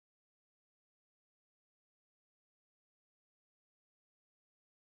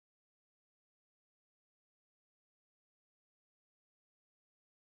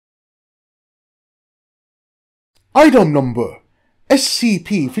Item Number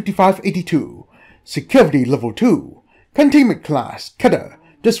SCP-5582 Security Level 2 Containment Class Keter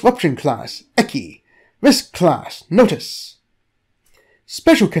Disruption Class Eki Risk Class Notice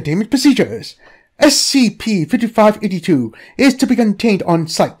Special Containment Procedures SCP-5582 is to be contained on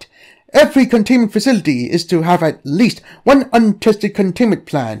site. Every containment facility is to have at least one untested containment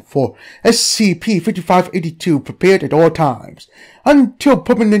plan for SCP-5582 prepared at all times. Until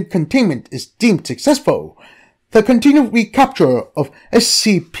permanent containment is deemed successful, the continued recapture of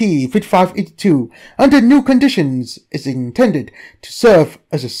SCP-5582 under new conditions is intended to serve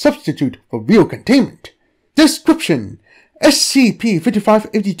as a substitute for real containment. Description: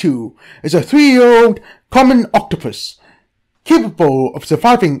 SCP-5582 is a 3-year-old common octopus, capable of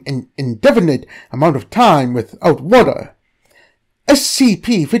surviving an indefinite amount of time without water.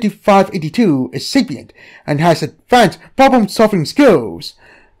 SCP-5582 is sapient and has advanced problem-solving skills.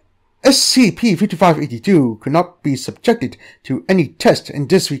 SCP-5582 could not be subjected to any test in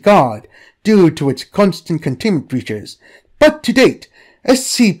this regard due to its constant containment breaches, but to date,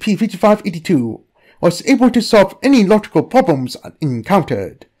 SCP-5582 was able to solve any logical problems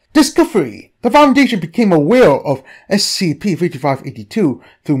encountered. Discovery: the Foundation became aware of SCP-5582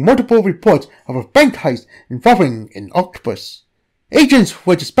 through multiple reports of a bank heist involving an octopus. Agents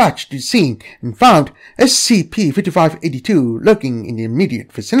were dispatched to the scene and found SCP-5582 lurking in the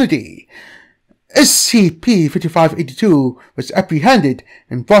immediate vicinity. SCP-5582 was apprehended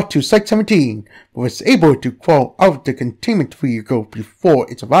and brought to Site-17, but was able to crawl out of the containment vehicle before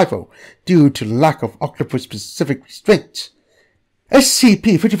its arrival due to the lack of octopus-specific restraints.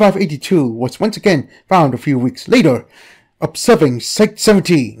 SCP-5582 was once again found a few weeks later, observing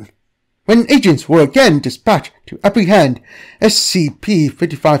Site-17. When agents were again dispatched to apprehend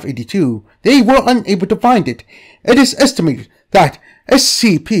SCP-5582, they were unable to find it. It is estimated that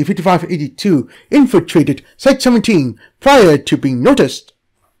SCP-5582 infiltrated Site-17 prior to being noticed.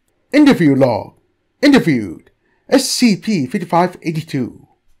 Interview Log: Interviewed SCP-5582.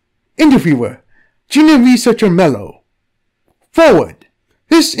 Interviewer: Junior Researcher Mello. Forward: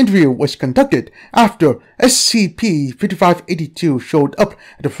 this interview was conducted after SCP-5582 showed up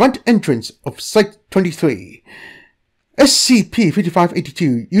at the front entrance of Site-23.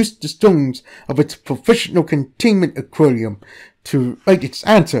 SCP-5582 used the stones of its professional containment aquarium to write its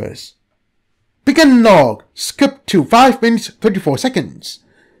answers. Begin log. Skip to 5 minutes 34 seconds.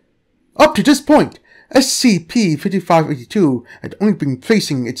 Up to this point, SCP-5582 had only been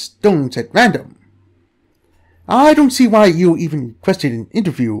placing its stones at random. I don't see why you even requested an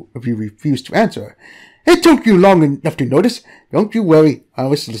interview if you refused to answer. It took you long enough to notice. Don't you worry, I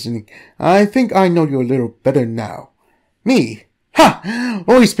was listening. I think I know you a little better now. Me? Ha!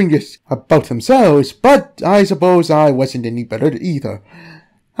 Always fingers about themselves, but I suppose I wasn't any better either.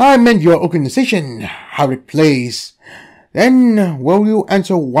 I meant your organization, how it plays. Then, will you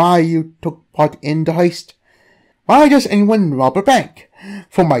answer why you took part in the heist? Why does anyone rob a bank?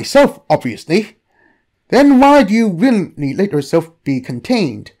 For myself, obviously. Then why do you willingly let yourself be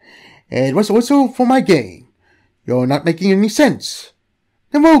contained? It was also for my gain. You're not making any sense.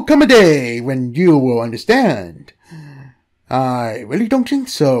 There will come a day when you will understand. I really don't think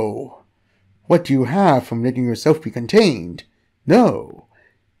so. What do you have from letting yourself be contained? No.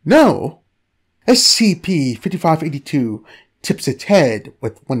 No? SCP-5582 tips its head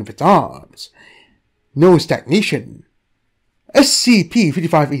with one of its arms. No stagnation.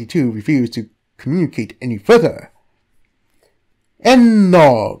 SCP-5582 refused to communicate any further. End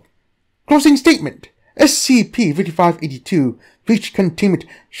log. Closing statement. SCP-5582 reached containment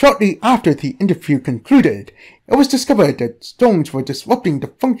shortly after the interview concluded. It was discovered that stones were disrupting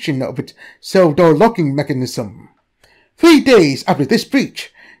the function of its cell door locking mechanism. 3 days after this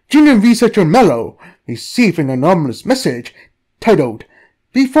breach, Junior Researcher Mello received an anonymous message titled,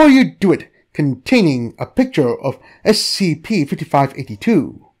 "Before you do it," containing a picture of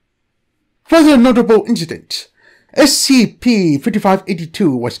SCP-5582. Further notable incidents.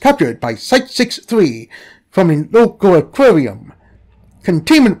 SCP-5582 was captured by Site-63 from a local aquarium.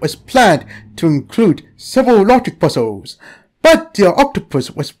 Containment was planned to include several logic puzzles, but the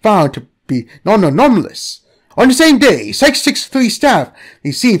octopus was found to be non-anomalous. On the same day, Site-63 staff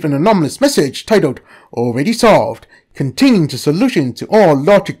received an anomalous message titled, "Already Solved," containing the solution to all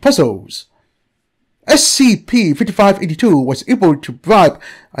logic puzzles. SCP-5582 was able to bribe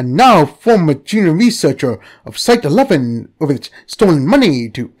a now former junior researcher of Site-11 with its stolen money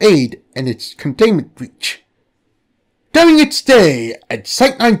to aid in its containment breach. During its stay at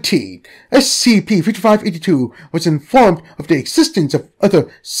Site-19, SCP-5582 was informed of the existence of other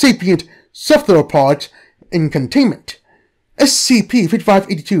sapient cephalopods in containment.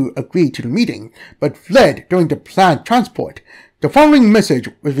 SCP-5582 agreed to the meeting, but fled during the planned transport. The following message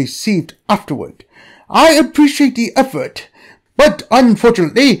was received afterward. I appreciate the effort, but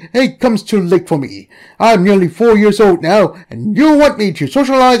unfortunately, it comes too late for me. I'm nearly 4 years old now, and you want me to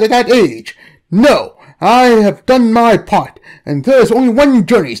socialize at that age? No, I have done my part, and there is only one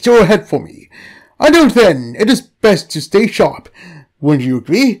journey still ahead for me. Until then, it is best to stay sharp. Wouldn't you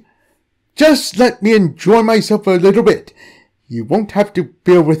agree? Just let me enjoy myself a little bit. You won't have to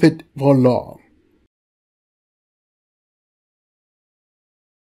bear with it for long.